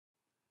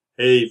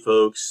Hey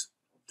folks,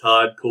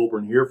 Todd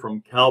Coburn here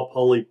from Cal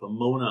Poly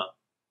Pomona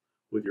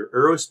with your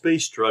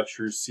Aerospace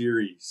Structures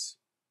series.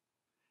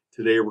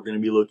 Today we're going to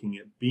be looking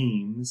at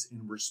beams,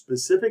 and we're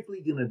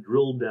specifically going to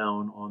drill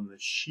down on the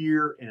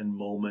shear and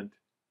moment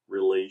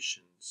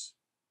relations.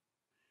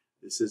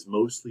 This is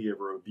mostly a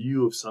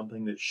review of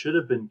something that should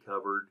have been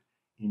covered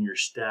in your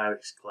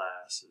statics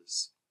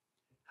classes.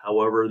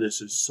 However,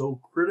 this is so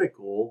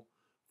critical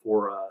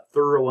for a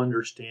thorough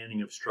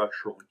understanding of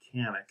structural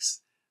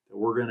mechanics that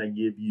we're going to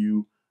give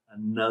you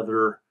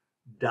another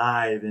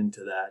dive into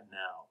that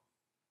now.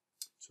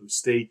 So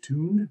stay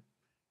tuned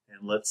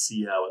and let's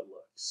see how it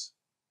looks.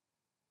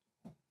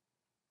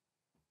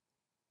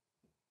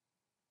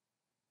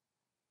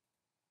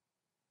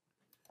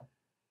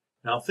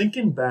 Now,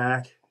 thinking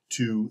back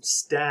to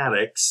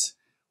statics,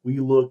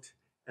 we looked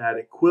at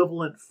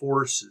equivalent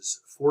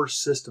forces,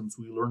 force systems.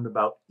 We learned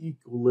about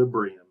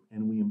equilibrium,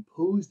 and we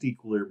imposed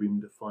equilibrium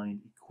to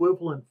find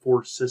equivalent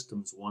force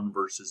systems, one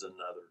versus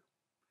another.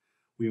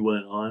 We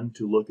went on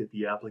to look at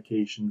the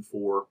application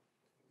for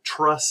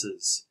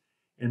trusses,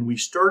 and we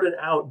started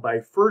out by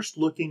first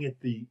looking at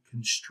the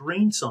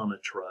constraints on a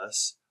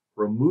truss,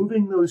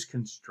 removing those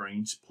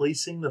constraints,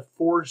 placing the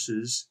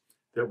forces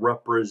that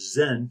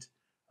represent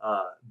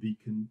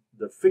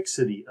the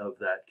fixity of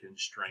that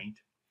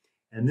constraint,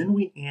 and then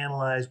we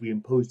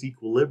imposed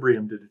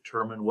equilibrium to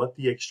determine what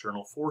the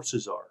external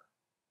forces are.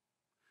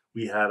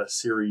 We had a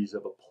series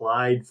of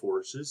applied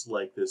forces,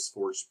 like this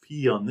force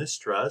P on this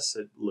truss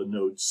at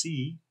node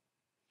C,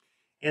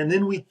 and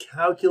then we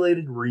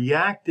calculated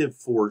reactive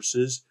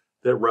forces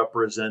that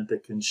represent the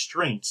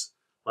constraints,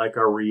 like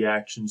our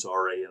reactions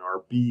RA and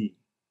RB.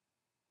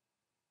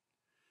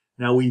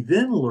 Now we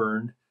then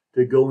learned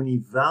to go and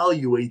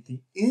evaluate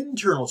the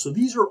internal, so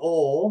these are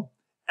all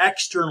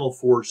external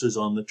forces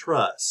on the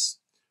truss.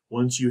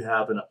 Once you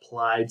have an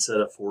applied set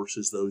of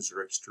forces, those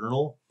are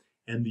external,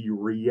 and the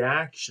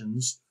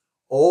reactions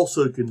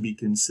also can be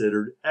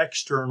considered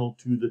external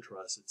to the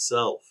truss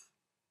itself.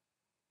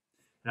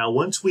 Now,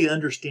 once we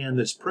understand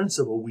this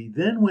principle, we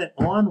then went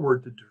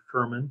onward to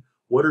determine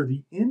what are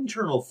the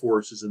internal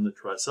forces in the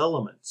truss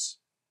elements.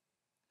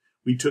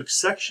 We took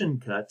section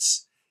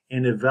cuts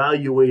and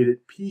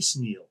evaluated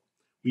piecemeal.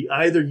 We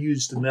either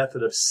used the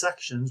method of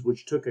sections,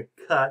 which took a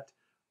cut,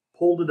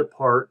 pulled it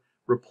apart,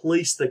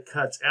 replaced the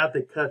cuts, at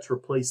the cuts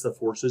replaced the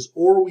forces,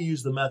 or we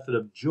used the method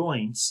of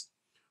joints,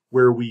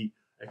 where we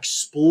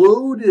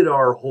exploded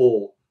our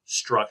whole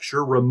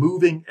structure,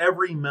 removing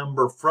every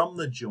member from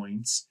the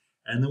joints,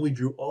 and then we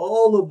drew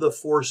all of the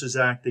forces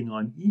acting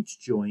on each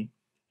joint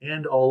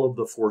and all of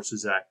the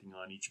forces acting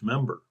on each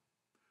member.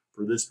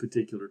 For this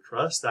particular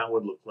truss, that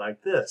would look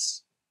like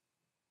this.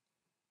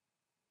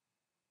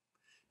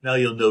 Now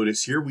you'll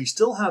notice here we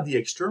still have the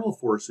external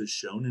forces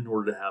shown. In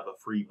order to have a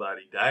free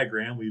body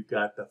diagram, we've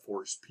got the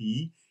force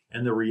P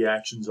and the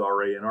reactions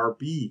RA and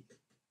RB.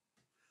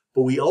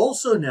 But we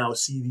also now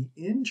see the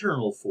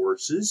internal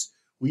forces.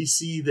 We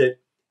see that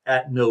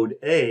at node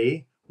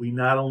A, we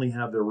not only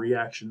have the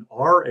reaction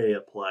RA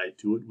applied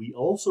to it, we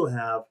also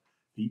have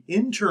the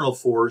internal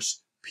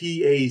force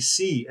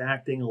PAC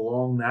acting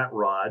along that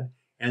rod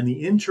and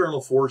the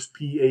internal force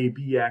PAB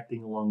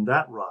acting along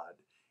that rod.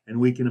 And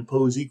we can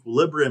impose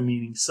equilibrium,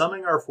 meaning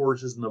summing our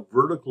forces in the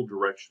vertical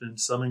direction and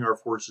summing our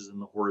forces in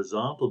the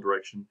horizontal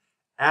direction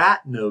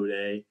at node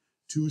A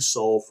to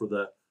solve for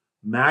the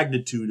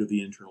magnitude of the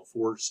internal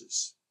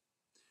forces.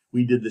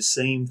 We did the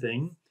same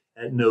thing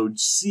at node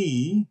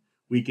C.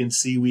 We can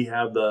see we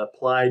have the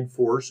applied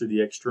force, or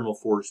the external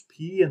force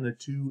P, and the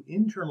two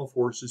internal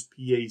forces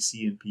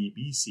PAC and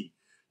PBC.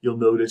 You'll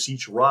notice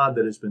each rod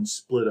that has been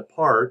split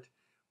apart,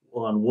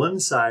 on one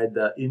side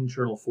the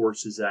internal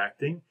force is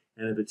acting,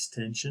 and if it's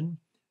tension,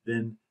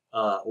 then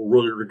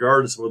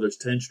regardless of whether it's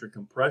tension or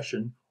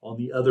compression, on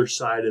the other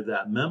side of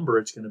that member,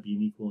 it's going to be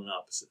an equal and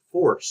opposite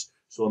force.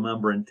 So a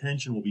member in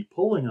tension will be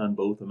pulling on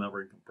both, a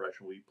member in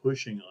compression will be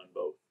pushing on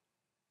both.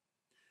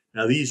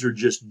 Now these are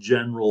just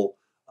general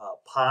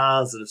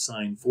positive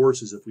sign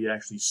forces. If we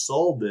actually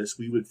solve this,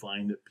 we would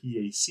find that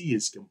PAC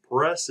is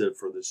compressive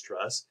for this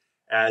truss,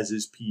 as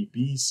is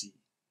PBC.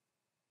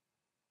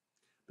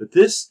 But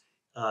this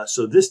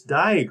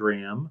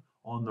diagram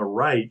on the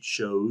right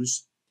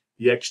shows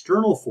the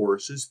external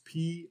forces,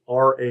 P,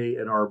 RA,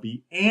 and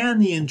RB, and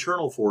the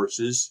internal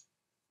forces,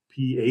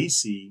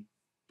 PAC,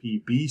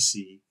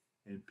 PBC,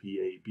 and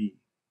PAB.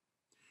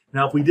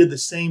 Now, if we did the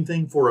same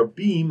thing for a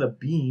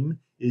beam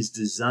is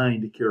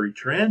designed to carry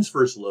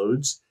transverse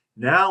loads.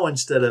 Now,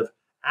 instead of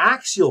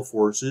axial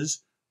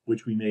forces,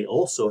 which we may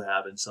also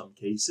have in some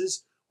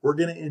cases, we're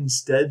going to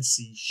instead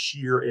see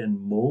shear and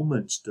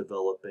moments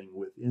developing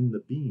within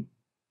the beam.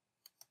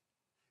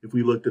 If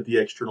we looked at the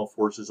external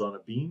forces on a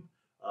beam,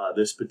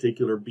 this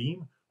particular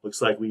beam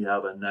looks like we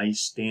have a nice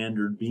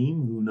standard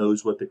beam. Who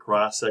knows what the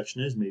cross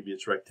section is? Maybe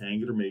it's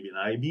rectangular, maybe an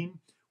I-beam.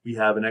 We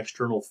have an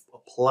external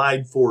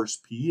applied force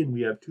P, and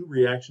we have two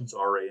reactions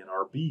RA and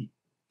RB.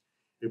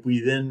 If we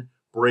then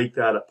break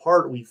that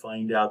apart, we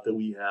find out that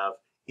we have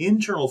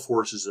internal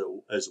forces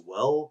as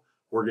well.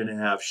 We're going to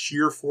have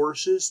shear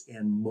forces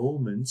and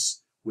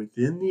moments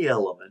within the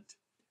element,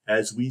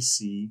 as we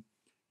see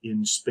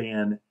in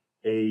span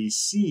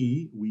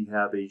AC, we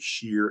have a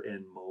shear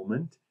and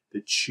moment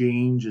that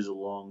changes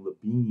along the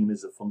beam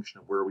as a function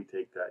of where we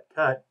take that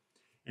cut.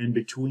 And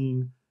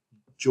between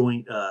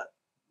joint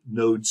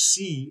node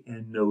C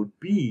and node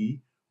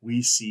B,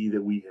 we see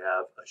that we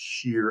have a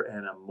shear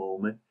and a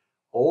moment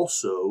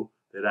also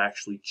that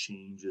actually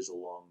changes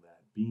along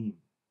that beam.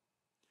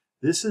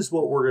 This is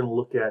what we're going to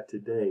look at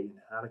today and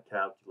how to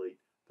calculate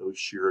those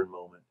shear and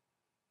moment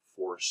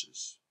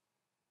forces.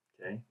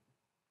 Okay?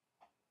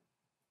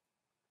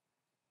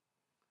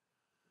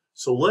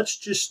 So let's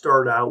just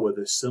start out with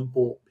a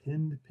simple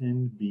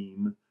pinned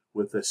beam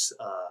with a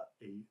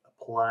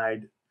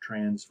applied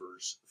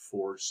transverse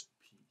force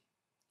P.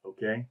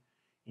 Okay?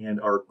 And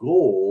our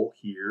goal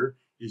here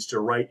is to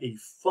write a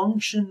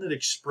function that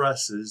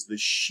expresses the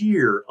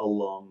shear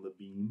along the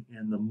beam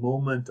and the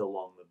moment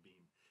along the beam.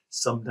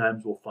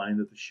 Sometimes we'll find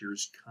that the shear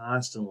is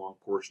constant along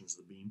portions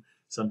of the beam.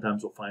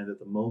 Sometimes we'll find that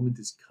the moment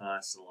is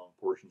constant along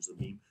portions of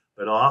the beam.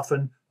 But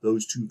often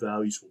those two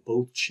values will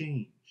both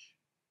change.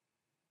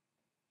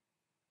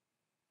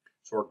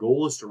 So our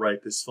goal is to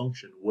write this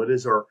function. What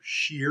is our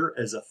shear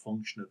as a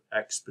function of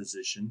x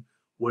position?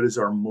 What is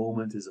our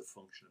moment as a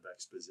function of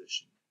x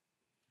position?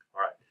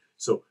 All right,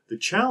 so the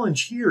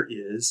challenge here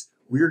is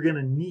we're going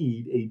to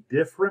need a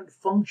different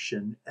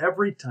function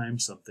every time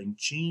something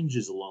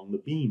changes along the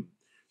beam.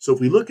 So if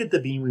we look at the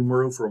beam, we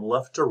move from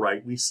left to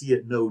right, we see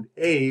at node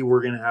A,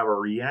 we're going to have a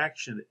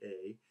reaction at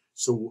A.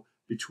 So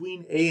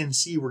between A and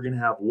C, we're going to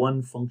have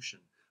one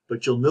function.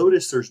 But you'll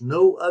notice there's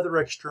no other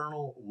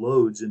external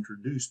loads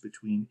introduced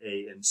between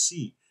A and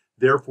C.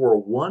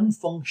 Therefore, one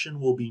function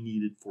will be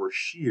needed for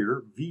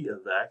shear, V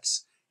of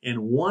x,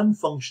 and one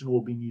function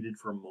will be needed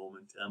for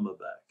moment, M of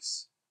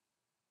x.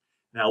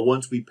 Now,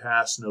 once we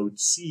pass node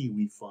C,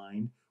 we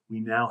find we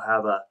now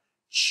have a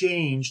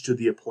change to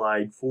the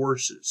applied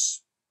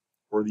forces,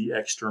 or the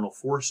external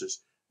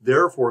forces.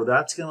 Therefore,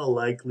 that's going to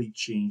likely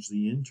change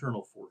the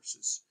internal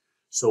forces.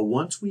 So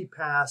once we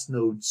pass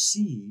node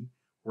C,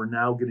 we're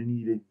now going to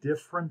need a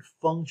different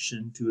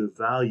function to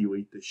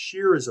evaluate the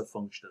shear as a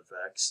function of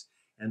x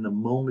and the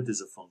moment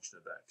as a function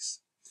of x.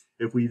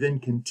 If we then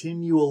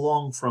continue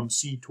along from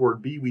C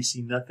toward B, we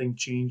see nothing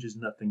changes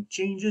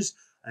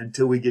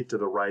until we get to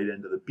the right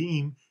end of the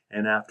beam,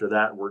 and after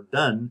that we're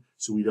done,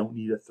 so we don't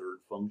need a third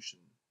function.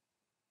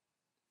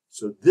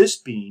 So this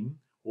beam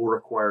will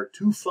require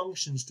two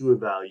functions to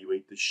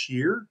evaluate the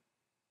shear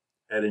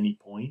at any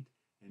point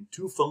and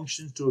two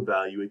functions to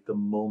evaluate the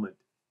moment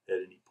at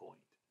any point.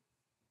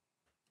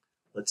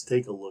 Let's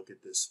take a look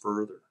at this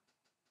further.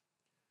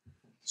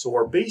 So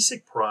our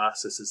basic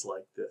process is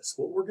like this.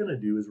 What we're going to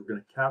do is we're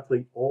going to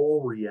calculate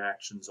all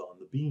reactions on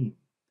the beam.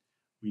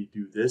 We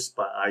do this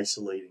by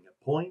isolating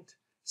a point.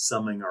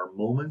 Summing our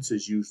moments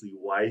is usually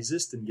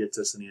wisest and gets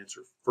us an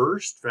answer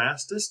first,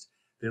 fastest.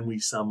 Then we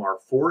sum our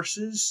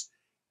forces,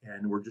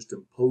 and we're just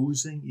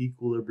imposing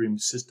equilibrium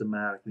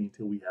systematically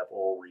until we have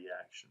all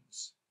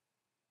reactions.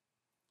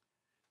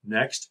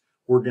 Next,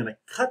 we're going to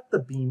cut the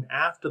beam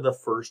after the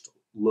first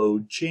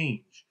load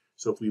change.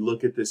 So if we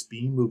look at this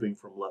beam moving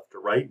from left to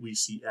right, we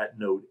see at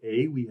node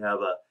A we have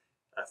a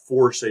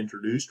force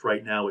introduced.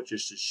 Right now it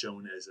just is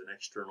shown as an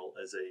external,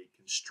 as a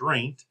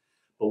constraint.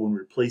 But when we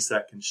replace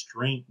that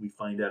constraint, we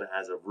find out it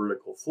has a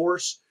vertical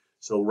force.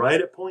 So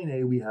right at point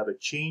A, we have a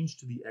change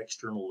to the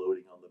external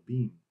loading on the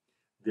beam.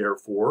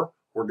 Therefore,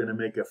 we're going to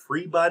make a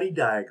free body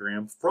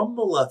diagram from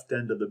the left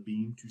end of the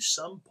beam to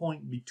some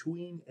point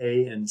between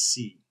A and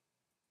C.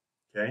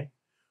 Okay?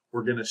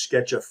 We're going to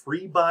sketch a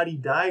free body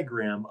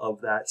diagram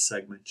of that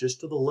segment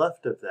just to the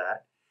left of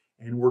that,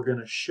 and we're going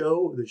to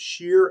show the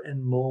shear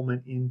and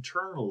moment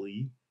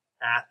internally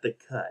at the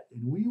cut.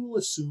 And we will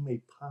assume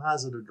a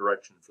positive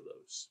direction for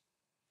those.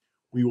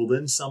 We will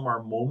then sum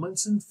our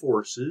moments and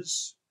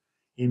forces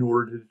in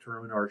order to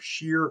determine our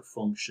shear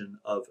function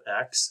of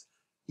x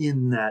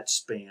in that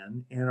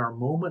span and our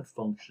moment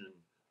function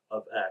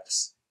of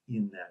x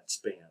in that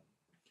span.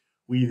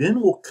 We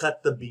then will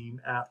cut the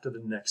beam after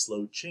the next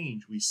load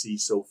change. We see,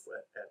 so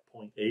at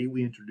point A,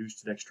 we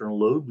introduced an external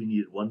load. We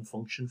needed one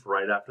function for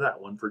right after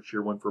that, one for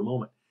shear, one for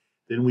moment.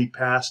 Then we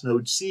pass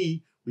node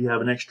C, we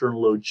have an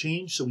external load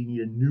change, so we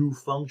need a new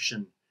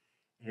function.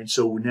 And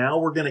so now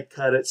we're going to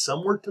cut it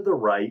somewhere to the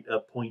right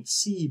of point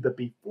C, but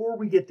before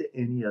we get to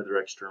any other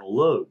external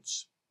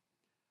loads.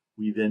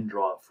 We then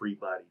draw a free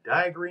body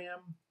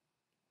diagram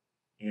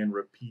and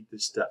repeat the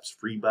steps.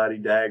 Free body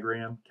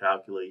diagram,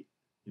 calculate,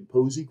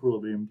 impose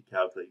equilibrium to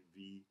calculate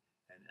V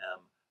and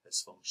M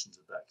as functions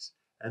of x.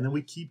 And then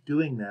we keep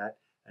doing that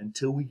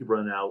until we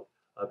run out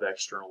of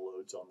external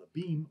loads on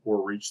the beam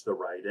or reach the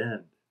right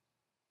end.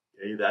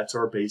 Okay, that's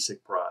our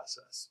basic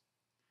process.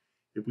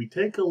 If we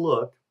take a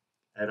look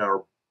at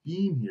our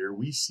beam here,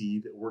 we see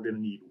that we're going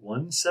to need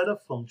one set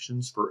of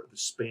functions for the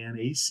span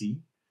AC,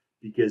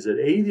 because at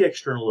A the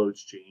external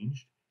loads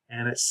changed,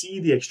 and at C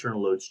the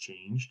external loads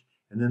changed,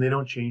 and then they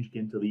don't change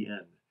again till the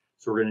end.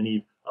 So we're going to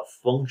need a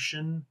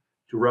function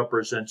to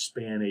represent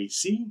span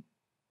AC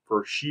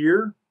for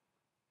shear,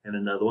 and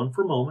another one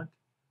for moment,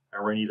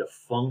 and we need a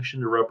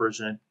function to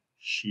represent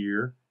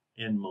shear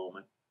and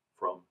moment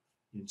from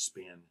in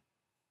span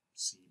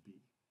CB.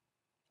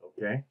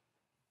 Okay?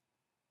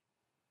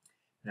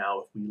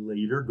 Now, if we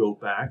later go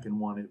back and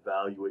want to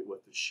evaluate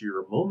what the shear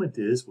or moment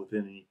is at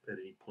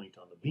any point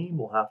on the beam,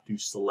 we'll have to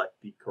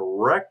select the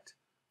correct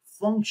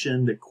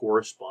function that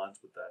corresponds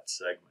with that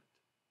segment.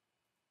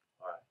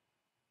 All right.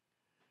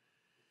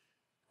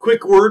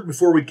 Quick word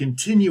before we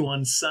continue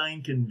on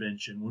sign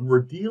convention. When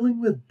we're dealing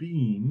with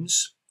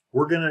beams,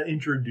 we're going to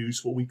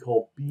introduce what we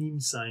call beam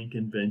sign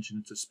convention.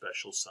 It's a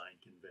special sign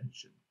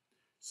convention.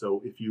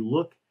 So if you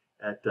look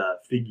at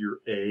figure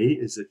A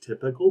is a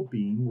typical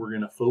beam. We're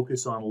going to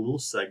focus on a little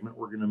segment.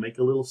 We're going to make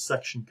a little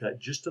section cut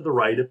just to the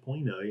right of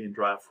point A and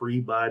draw a free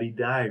body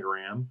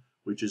diagram,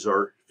 which is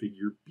our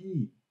figure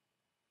B.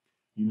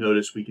 You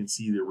notice we can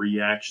see the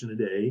reaction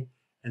at A,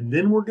 and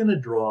then we're going to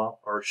draw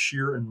our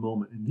shear and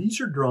moment. And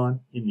these are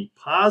drawn in the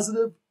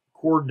positive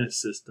coordinate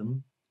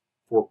system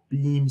for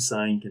beam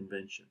sign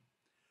convention.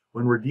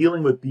 When we're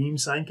dealing with beam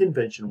sign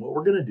convention, what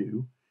we're going to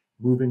do,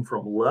 moving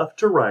from left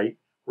to right,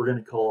 we're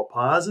going to call a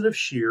positive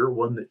shear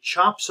one that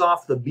chops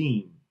off the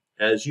beam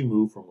as you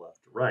move from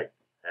left to right,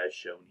 as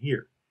shown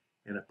here.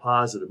 And a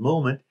positive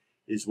moment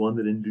is one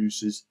that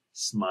induces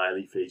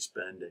smiley face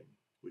bending,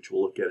 which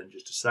we'll look at in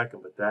just a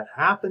second. But that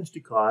happens to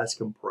cause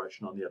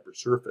compression on the upper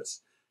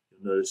surface.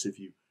 You'll notice if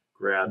you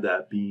grab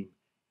that beam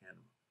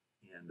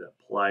and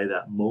apply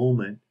that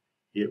moment,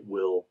 it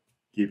will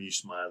give you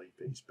smiley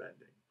face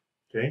bending.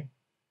 Okay?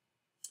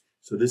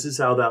 So this is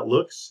how that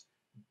looks.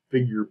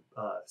 Figure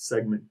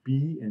segment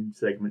B and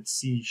segment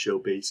C show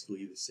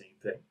basically the same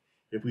thing.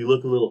 If we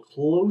look a little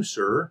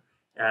closer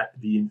at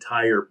the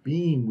entire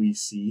beam, we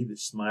see the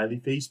smiley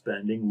face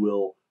bending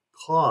will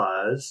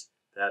cause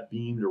that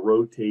beam to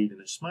rotate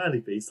in a smiley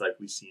face like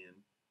we see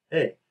in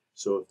A.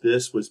 So if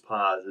this was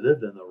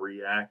positive, then the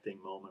reacting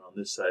moment on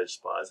this side is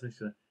positive. It's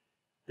going to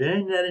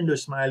bend that into a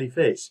smiley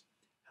face.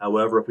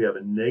 However, if we have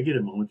a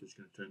negative moment, it's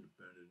going to turn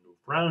the bend into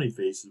a frowny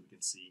face, as we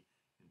can see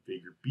in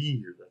figure B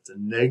here. That's a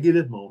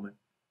negative moment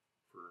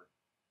for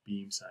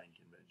beam sign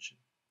convention.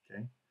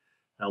 Okay.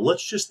 Now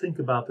let's just think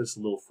about this a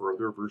little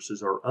further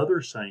versus our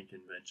other sign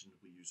conventions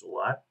we use a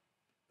lot,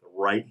 the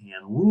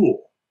right-hand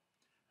rule.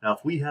 Now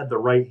if we had the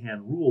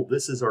right-hand rule,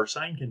 this is our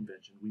sign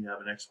convention. We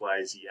have an X,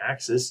 Y, Z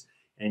axis,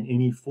 and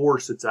any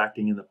force that's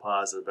acting in the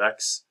positive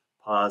X,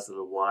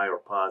 positive Y, or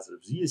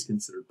positive Z is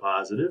considered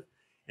positive,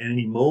 and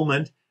any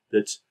moment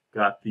that's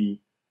got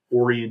the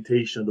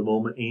orientation of the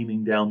moment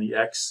aiming down the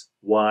X,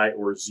 Y,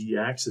 or Z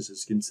axis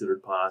is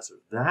considered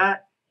positive.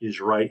 That is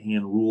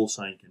right-hand rule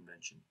sign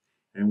convention.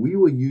 And we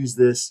will use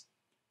this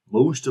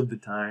most of the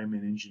time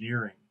in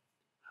engineering.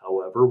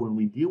 However, when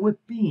we deal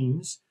with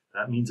beams,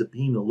 that means a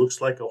beam that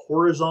looks like a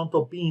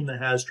horizontal beam that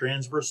has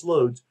transverse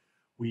loads,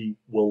 we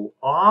will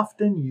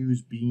often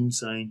use beam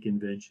sign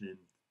convention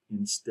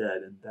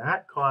instead, and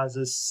that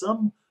causes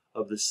some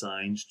of the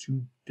signs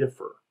to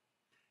differ.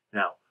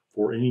 Now,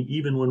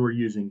 even when we're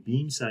using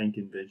beam sign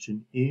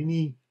convention,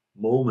 any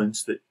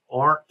moments that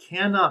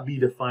cannot be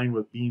defined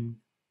with beam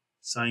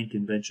sign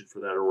convention for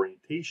that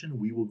orientation,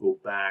 we will go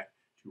back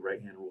to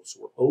right-hand rule.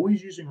 So we're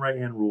always using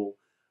right-hand rule,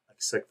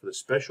 except for the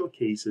special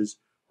cases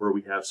where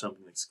we have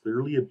something that's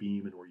clearly a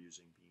beam and we're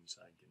using beam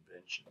sign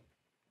convention.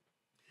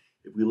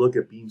 If we look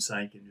at beam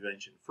sign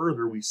convention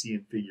further, we see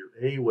in figure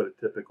A what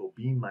a typical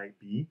beam might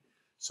be.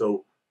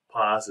 So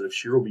positive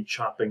shear will be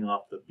chopping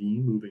off the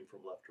beam, moving from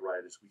left to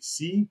right as we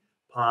see.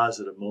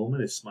 Positive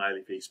moment is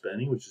smiley face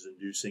bending, which is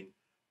inducing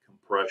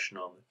compression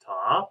on the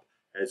top,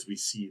 as we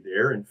see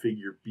there. In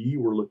figure B,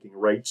 we're looking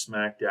right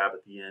smack dab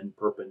at the end,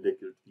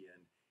 perpendicular to the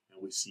end,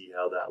 and we see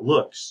how that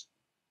looks.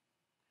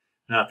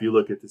 Now, if you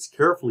look at this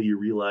carefully, you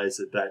realize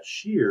that that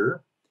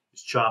shear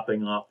is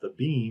chopping off the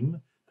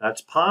beam.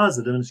 That's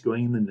positive, and it's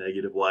going in the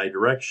negative Y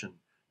direction.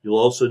 You'll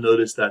also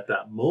notice that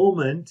that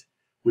moment,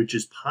 which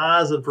is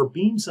positive for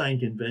beam sign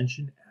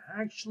convention,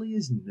 actually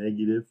is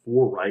negative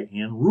for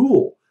right-hand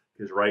rule,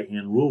 because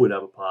right-hand rule would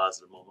have a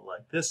positive moment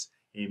like this,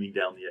 aiming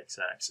down the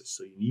x-axis.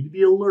 So you need to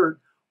be alert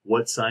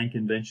what sign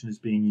convention is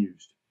being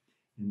used.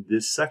 In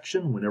this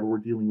section, whenever we're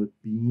dealing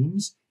with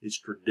beams, it's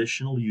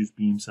traditional to use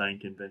beam sign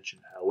convention.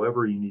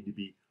 However, you need to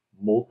be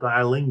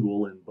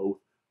multilingual in both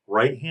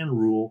right-hand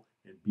rule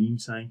and beam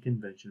sign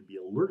convention, be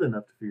alert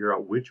enough to figure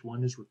out which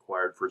one is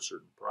required for a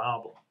certain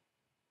problem.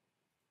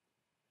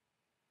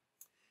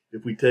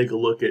 If we take a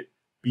look at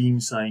beam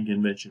sign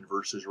convention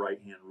versus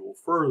right-hand rule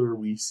further,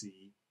 we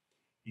see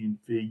in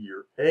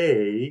figure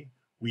A,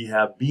 we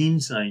have beam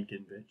sign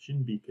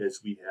convention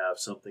because we have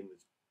something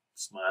that's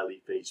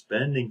smiley face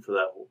bending for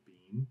that whole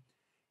beam,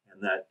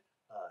 and that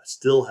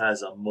still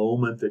has a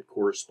moment that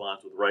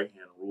corresponds with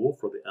right-hand rule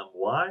for the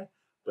MY,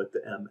 but the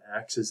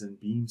MX is in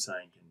beam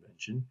sign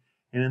convention.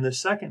 And in the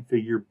second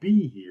figure,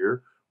 B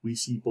here, we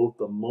see both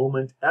the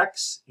moment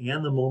X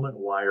and the moment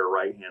Y are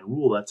right-hand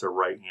rule. That's a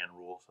right-hand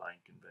rule sign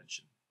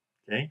convention.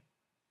 Okay?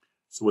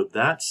 So with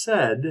that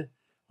said,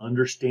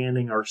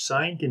 understanding our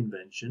sign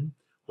convention,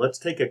 let's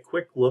take a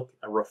quick look,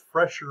 a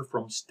refresher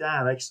from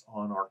statics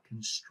on our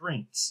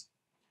constraints.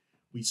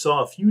 we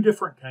saw a few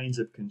different kinds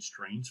of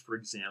constraints. For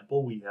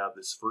example, we have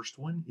this first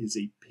one is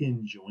a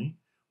pin joint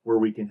where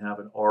we can have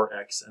an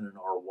Rx and an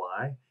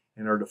Ry,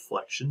 and our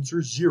deflections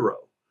are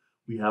 0.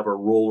 We have a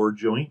roller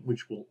joint,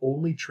 which will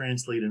only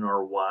translate in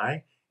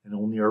Ry, and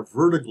only our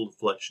vertical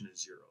deflection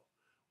is 0.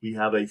 We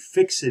have a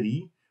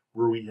fixity,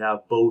 where we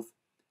have both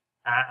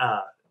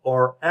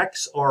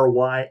Rx,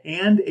 Ry,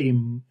 and a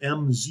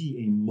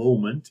mz, a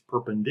moment,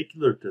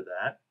 perpendicular to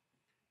that,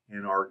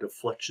 and our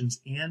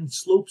deflections and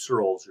slopes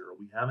are all 0.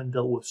 We haven't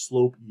dealt with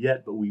slope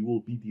yet, but we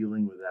will be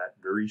dealing with that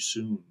very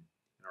soon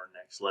in our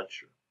next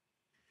lecture.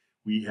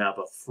 We have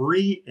a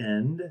free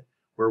end,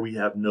 where we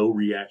have no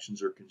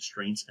reactions or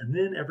constraints, and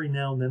then every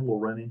now and then we'll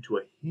run into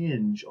a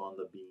hinge on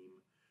the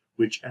beam,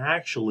 which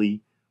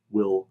actually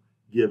will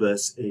give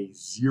us a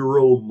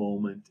 0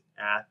 moment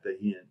at the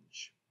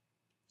hinge.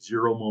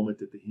 0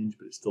 moment at the hinge,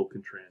 but it still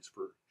can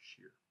transfer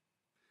shear.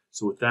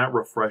 So with that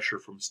refresher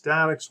from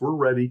statics, we're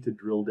ready to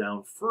drill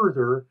down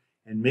further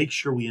and make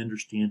sure we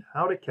understand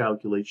how to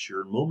calculate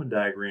shear and moment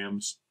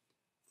diagrams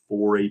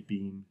for a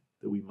beam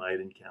that we might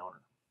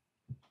encounter.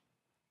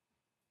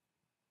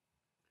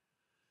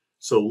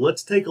 So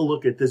let's take a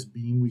look at this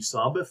beam we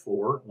saw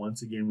before.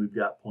 Once again, we've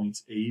got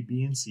points A,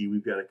 B, and C.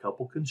 We've got a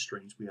couple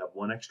constraints. We have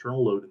one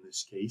external load in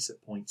this case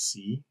at point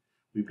C.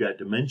 We've got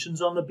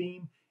dimensions on the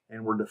beam,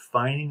 and we're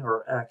defining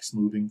our X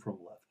moving from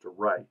left to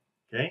right,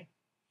 okay?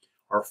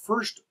 Our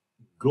first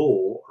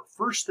goal, our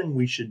first thing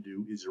we should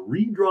do is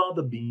redraw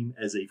the beam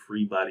as a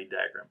free body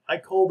diagram. I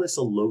call this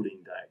a loading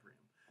diagram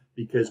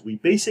because we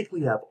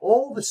basically have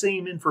all the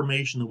same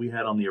information that we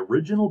had on the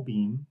original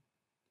beam,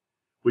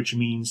 which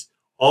means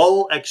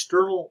all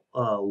external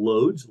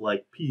loads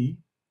like P,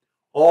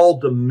 all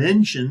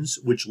dimensions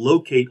which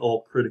locate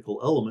all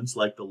critical elements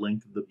like the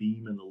length of the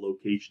beam and the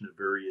location of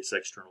various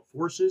external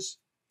forces,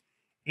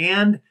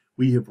 and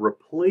we have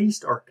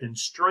replaced our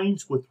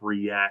constraints with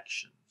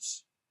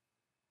reactions.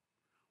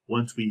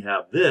 Once we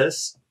have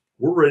this,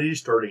 we're ready to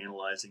start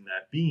analyzing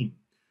that beam.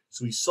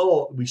 So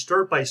we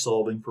start by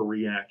solving for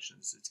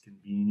reactions. It's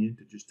convenient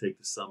to just take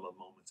the sum of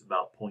moments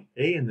about point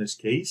A in this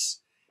case.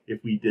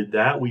 If we did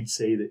that, we'd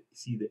see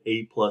that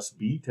A plus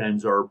B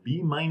times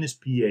RB minus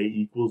PA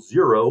equals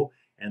 0,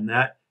 and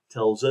that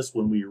tells us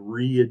when we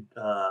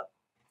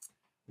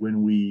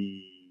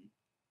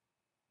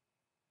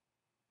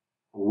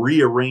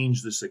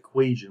rearrange this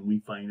equation, we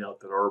find out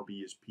that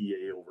RB is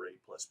PA over A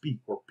plus B,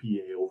 or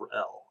PA over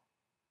L.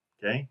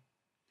 Okay?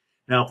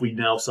 Now, if we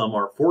now sum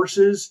our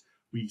forces,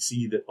 we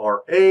see that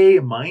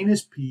RA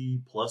minus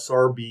P plus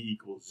RB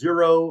equals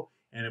 0,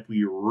 and if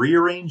we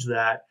rearrange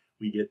that,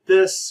 we get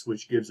this,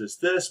 which gives us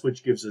this,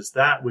 which gives us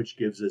that, which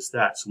gives us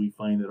that. So we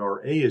find that RA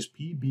is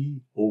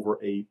PB over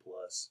A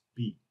plus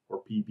B,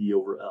 or PB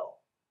over L.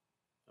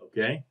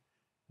 Okay?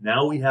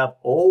 Now we have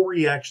all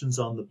reactions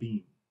on the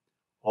beam.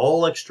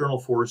 All external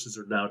forces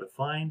are now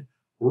defined.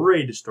 We're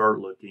ready to start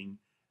looking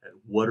at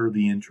what are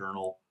the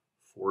internal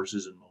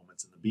forces and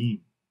moments in the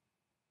beam.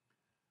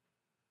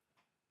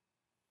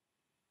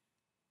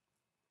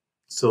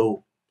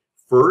 So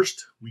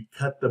first, we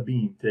cut the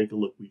beam. Take a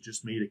look. We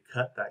just made a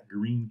cut, that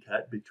green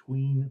cut,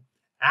 between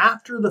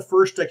after the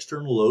first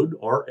external load,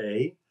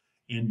 RA,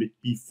 and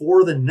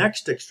before the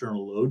next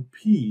external load,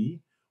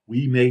 P,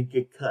 we make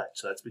a cut.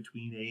 So that's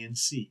between A and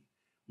C.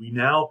 We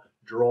now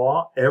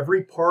draw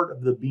every part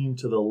of the beam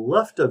to the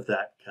left of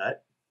that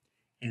cut,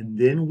 and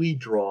then we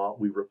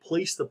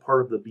replace the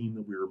part of the beam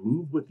that we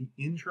removed with the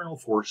internal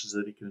forces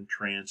that it can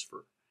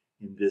transfer.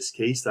 In this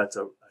case, that's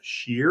a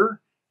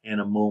shear and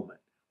a moment.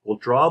 We'll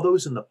draw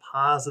those in the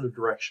positive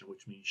direction,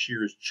 which means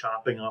shear is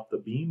chopping off the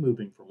beam,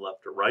 moving from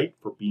left to right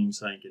for beam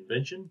sign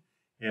convention,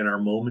 and our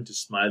moment is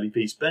smiley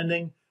face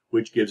bending,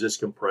 which gives us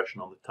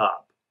compression on the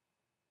top.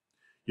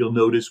 You'll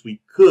notice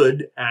we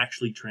could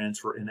actually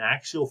transfer an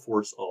axial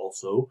force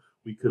also.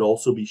 We could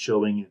also be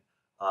showing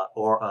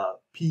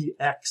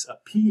px, a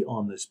p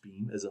on this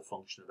beam as a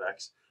function of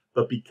x,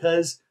 but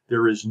because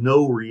there is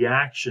no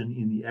reaction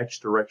in the x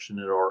direction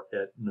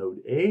at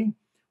node A,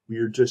 we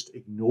are just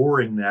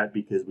ignoring that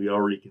because we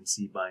already can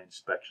see by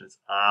inspection it's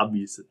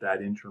obvious that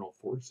that internal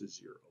force is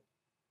 0.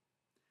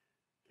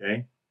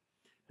 Okay,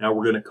 now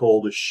we're going to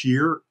call the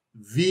shear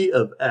V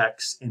of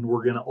x, and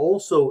we're going to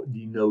also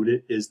denote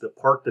it as the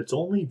part that's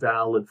only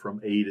valid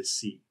from A to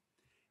C.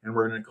 And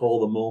we're going to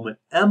call the moment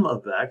M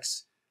of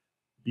x,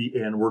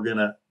 and we're going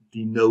to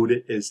denote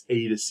it as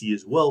A to C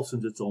as well,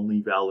 since it's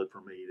only valid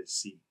from A to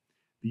C.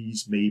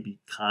 These may be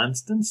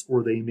constants,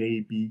 or they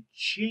may be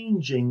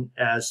changing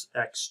as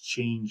x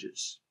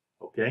changes.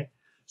 Okay,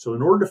 so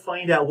in order to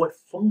find out what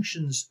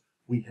functions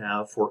we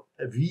have for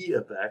V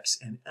of x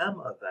and M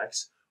of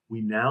x,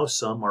 we now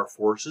sum our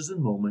forces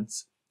and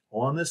moments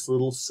on this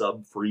little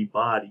sub-free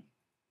body.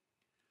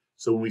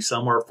 So when we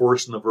sum our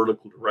force in the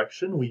vertical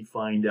direction, we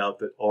find out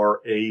that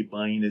RA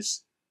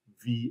minus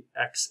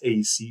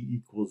VXAC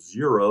equals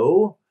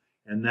 0,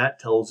 and that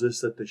tells us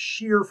that the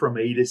shear from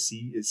A to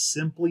C is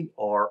simply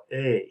RA,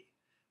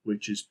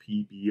 which is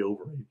PB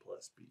over A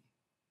plus B.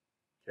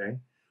 Okay?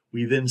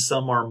 We then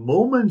sum our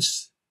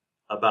moments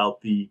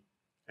about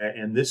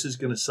and this is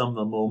going to sum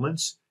the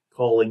moments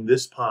calling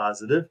this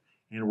positive,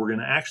 and we're going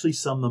to actually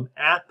sum them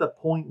at the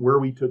point where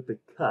we took the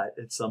cut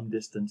at some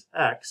distance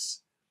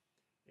x.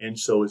 And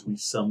so as we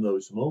sum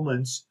those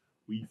moments,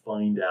 we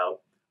find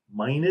out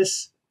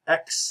minus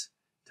x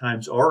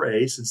times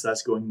RA, since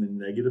that's going in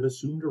the negative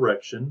assumed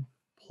direction,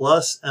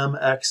 plus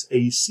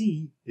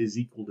MXAC is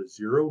equal to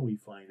 0. We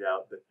find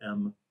out that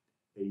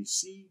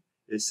MAC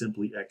is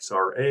simply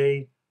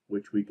XRA,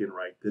 which we can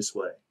write this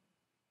way.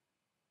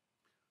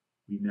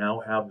 We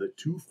now have the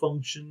two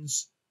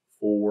functions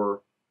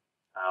for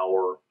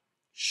our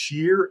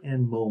shear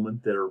and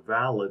moment that are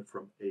valid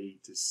from A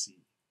to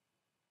C.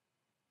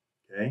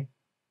 Okay?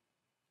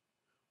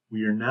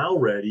 We are now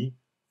ready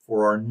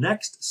for our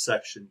next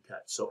section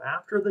cut. So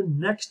after the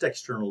next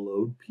external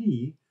load,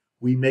 P,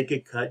 we make a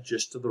cut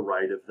just to the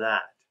right of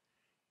that.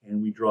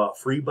 And we draw a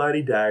free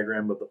body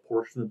diagram of the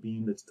portion of the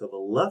beam that's to the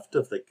left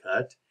of the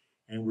cut,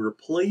 and we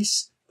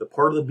replace the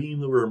part of the beam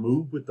that we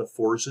removed with the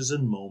forces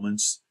and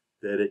moments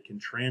that it can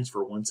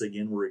transfer. Once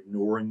again, we're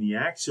ignoring the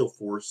axial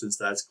force since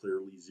that's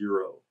clearly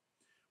 0.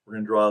 We're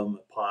going to draw them in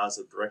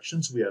positive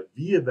directions. We have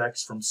V of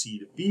x from C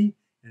to B,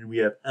 and we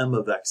have M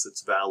of x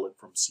that's valid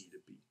from C to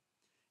B.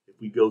 If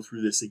we go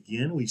through this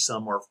again, we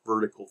sum our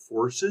vertical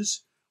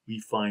forces. We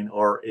find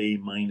RA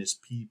minus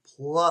P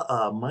plus,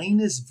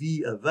 minus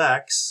V of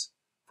x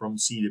from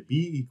C to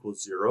B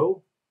equals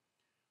 0,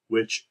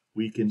 which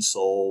we can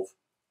solve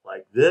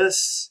like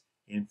this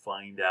and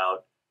find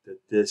out that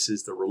this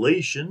is the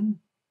relation.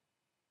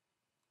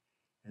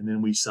 And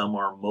then we sum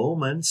our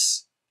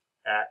moments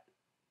at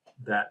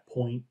that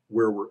point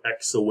where we're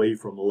x away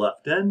from the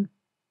left end,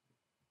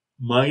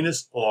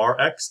 minus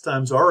Rx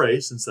times RA,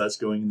 since that's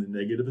going in the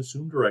negative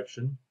assumed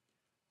direction,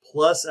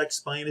 plus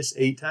x minus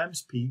A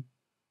times P,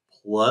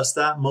 plus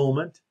that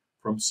moment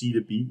from C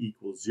to B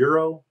equals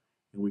 0.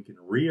 And we can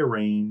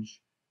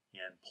rearrange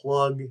and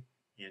plug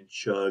and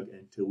chug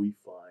until we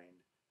find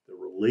the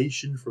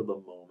relation for the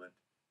moment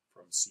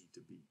from C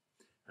to B.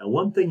 Now,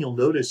 one thing you'll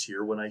notice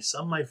here, when I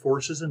sum my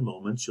forces and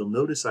moments, you'll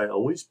notice I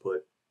always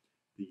put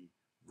the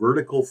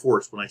vertical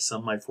force. When I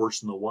sum my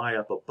force in the y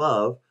up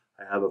above,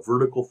 I have a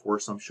vertical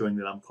force I'm showing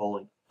that I'm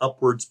calling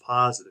upwards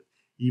positive.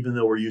 Even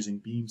though we're using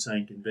beam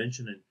sign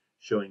convention and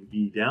showing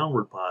B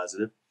downward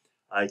positive,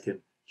 I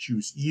can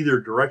choose either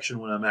direction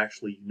when I'm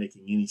actually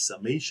making any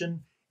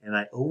summation, and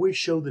I always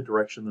show the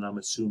direction that I'm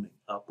assuming,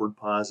 upward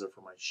positive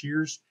for my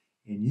shears,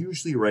 and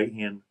usually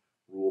right-hand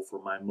rule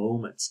for my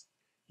moments.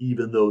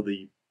 Even though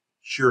the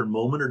shear and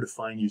moment are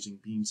defined using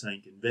beam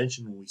sign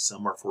convention, when we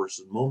sum our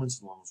forces and moments,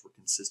 as long as we're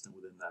consistent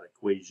within that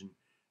equation,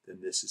 then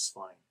this is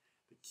fine.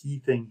 The key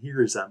thing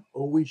here is I'm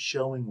always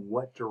showing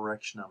what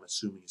direction I'm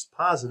assuming is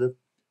positive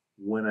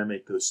when I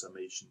make those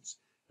summations.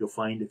 You'll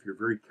find if you're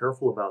very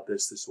careful about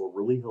this, this will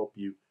really help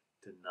you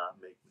to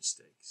not make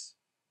mistakes.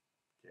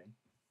 Okay?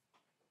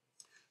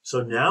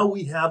 So now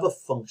we have a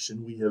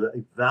function. We have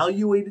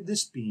evaluated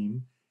this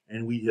beam,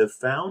 and we have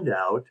found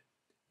out,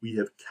 we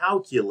have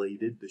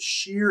calculated the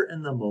shear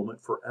and the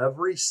moment for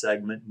every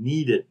segment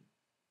needed.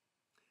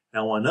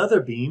 Now on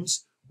other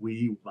beams,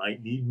 we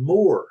might need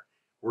more.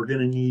 We're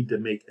going to need to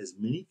make as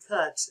many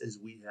cuts as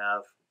we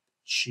have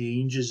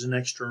changes in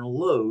external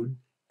load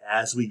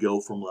as we go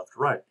from left to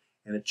right.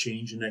 And a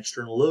change in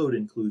external load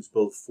includes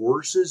both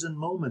forces and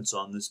moments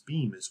on this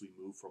beam as we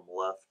move from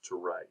left to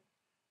right.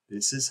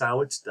 This is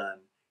how it's done,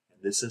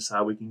 and this is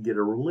how we can get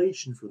a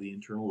relation for the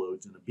internal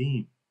loads in a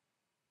beam.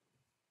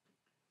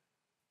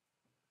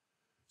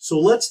 So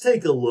let's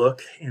take a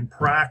look and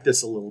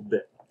practice a little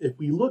bit. If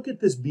we look at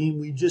this beam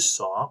we just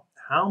saw,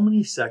 how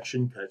many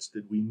section cuts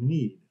did we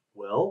need?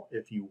 Well,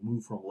 if you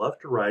move from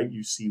left to right,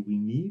 you see we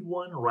need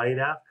one right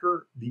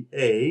after the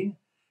A,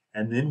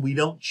 and then we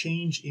don't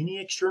change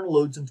any external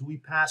loads until we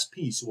pass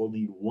P. So we'll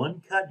need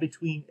one cut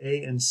between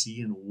A and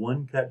C and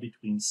one cut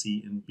between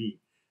C and B.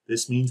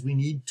 This means we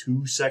need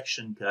 2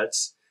 section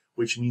cuts,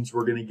 which means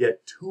we're going to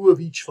get 2 of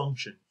each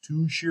function,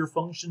 2 shear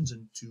functions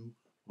and 2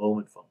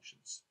 moment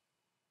functions.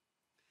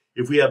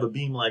 If we have a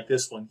beam like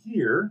this one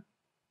here,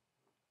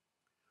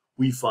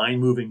 we find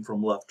moving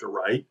from left to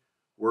right,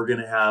 we're going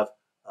to have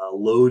a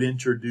load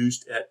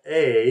introduced at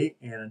A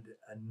and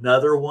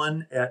another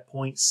one at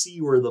point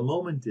C where the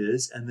moment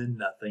is, and then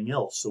nothing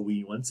else. So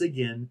we once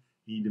again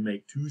need to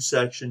make 2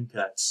 section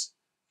cuts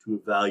to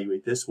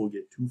evaluate this. We'll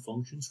get 2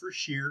 functions for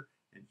shear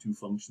and 2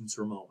 functions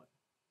for moment.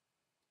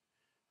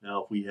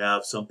 Now if we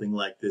have something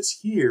like this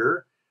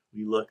here,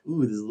 we look,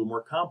 ooh, this is a little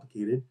more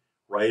complicated.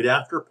 Right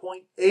after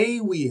point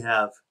A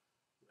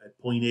at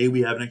point A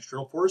we have an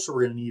external force, so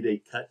we're going to need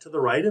a cut to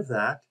the right of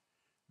that.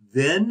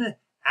 Then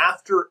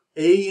after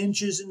A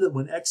inches into,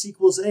 when x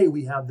equals A,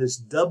 we have this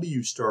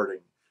W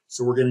starting.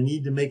 So we're going to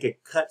need to make a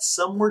cut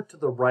somewhere to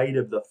the right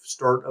of the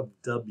start of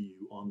W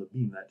on the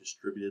beam, that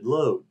distributed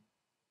load.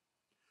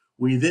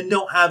 We then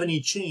don't have any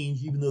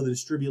change, even though the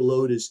distributed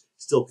load is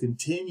still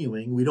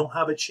continuing. We don't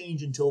have a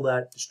change until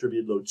that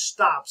distributed load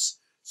stops.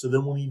 So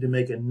then we'll need to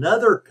make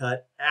another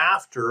cut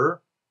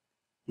after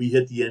we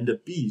hit the end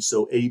of B.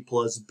 So A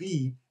plus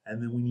B,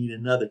 and then we need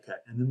another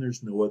cut. And then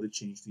there's no other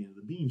change to the end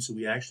of the beam. So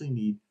we actually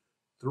need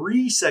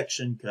 3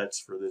 section cuts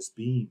for this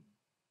beam.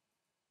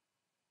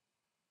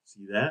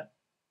 See that?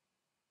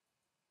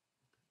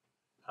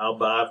 How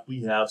about if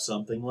we have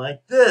something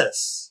like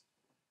this?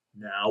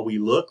 Now we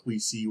look, we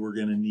see we're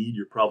going to need,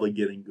 you're probably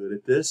getting good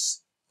at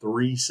this,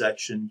 3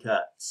 section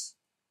cuts.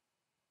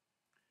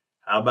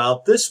 How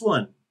about this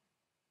one?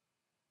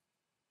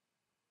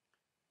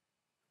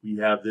 We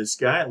have this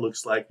guy. It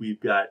looks like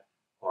we've got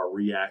our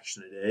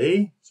reaction at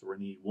A. So we're going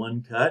to need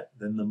 1 cut.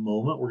 Then the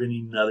moment, we're going to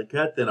need another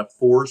cut. Then a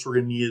force, we're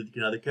going to need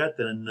another cut.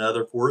 Then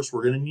another force,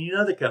 we're going to need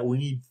another cut. We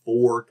need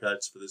 4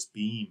 cuts for this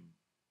beam.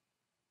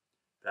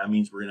 That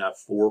means we're going to have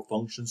 4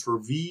 functions for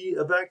V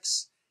of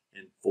X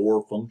and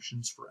 4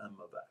 functions for M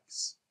of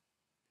X.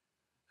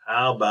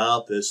 How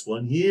about this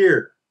one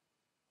here?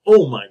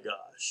 Oh my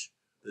gosh.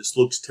 This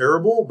looks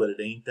terrible, but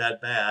it ain't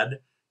that bad.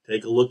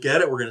 Take a look at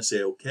it. We're going to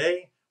say,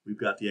 okay, we've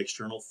got the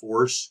external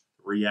force,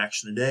 the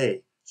reaction at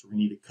A. So we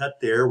need a cut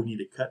there. We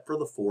need a cut for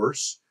the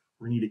force.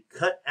 We need a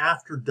cut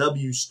after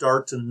W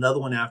starts and another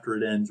one after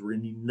it ends. We're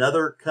going to need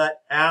another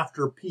cut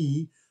after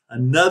P,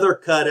 another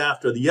cut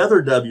after the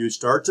other W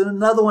starts, and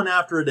another one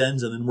after it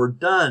ends, and then we're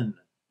done.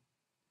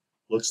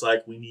 Looks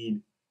like we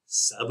need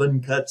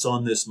 7 cuts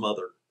on this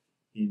mother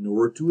in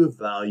order to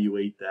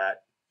evaluate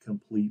that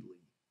completely.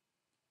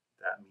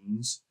 That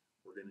means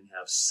we're going to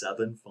have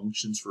 7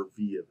 functions for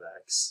V of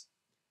X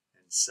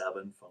and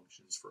 7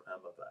 functions for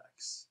M of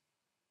X.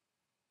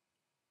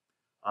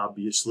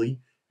 Obviously,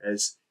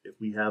 as if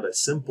we have a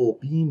simple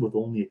beam with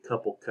only a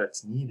couple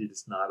cuts needed,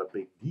 it's not a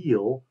big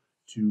deal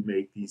to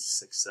make these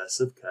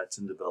successive cuts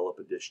and develop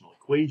additional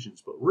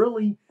equations. But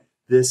really,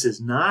 this is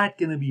not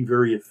going to be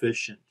very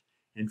efficient.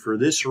 And for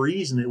this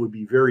reason, it would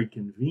be very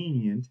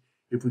convenient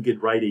if we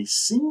could write a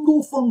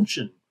single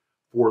function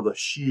for the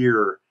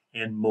shear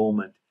and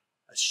moment,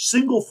 a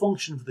single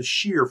function for the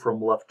shear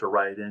from left to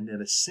right end,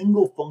 and a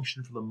single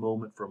function for the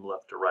moment from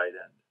left to right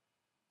end.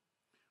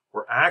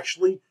 We're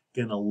actually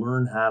going to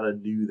learn how to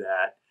do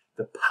that.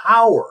 The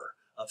power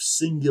of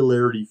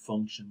singularity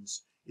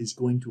functions is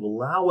going to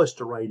allow us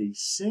to write a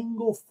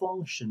single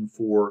function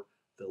for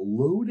the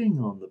loading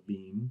on the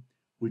beam,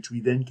 which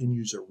we then can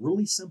use a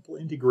really simple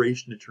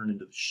integration to turn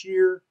into the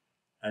shear,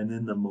 and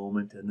then the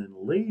moment, and then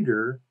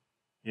later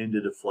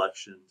into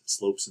deflections,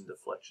 slopes and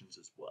deflections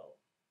as well.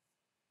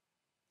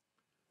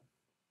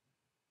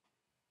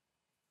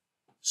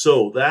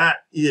 So that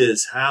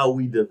is how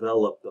we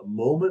develop the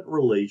moment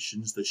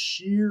relations, the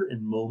shear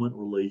and moment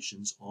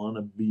relations on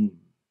a beam.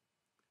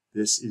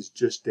 This is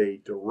just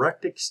a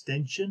direct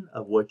extension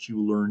of what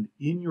you learned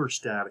in your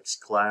statics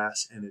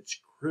class, and it's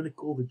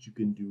critical that you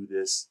can do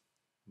this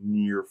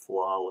near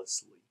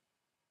flawlessly.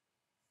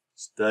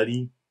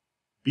 Study,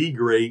 be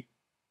great,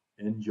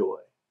 enjoy.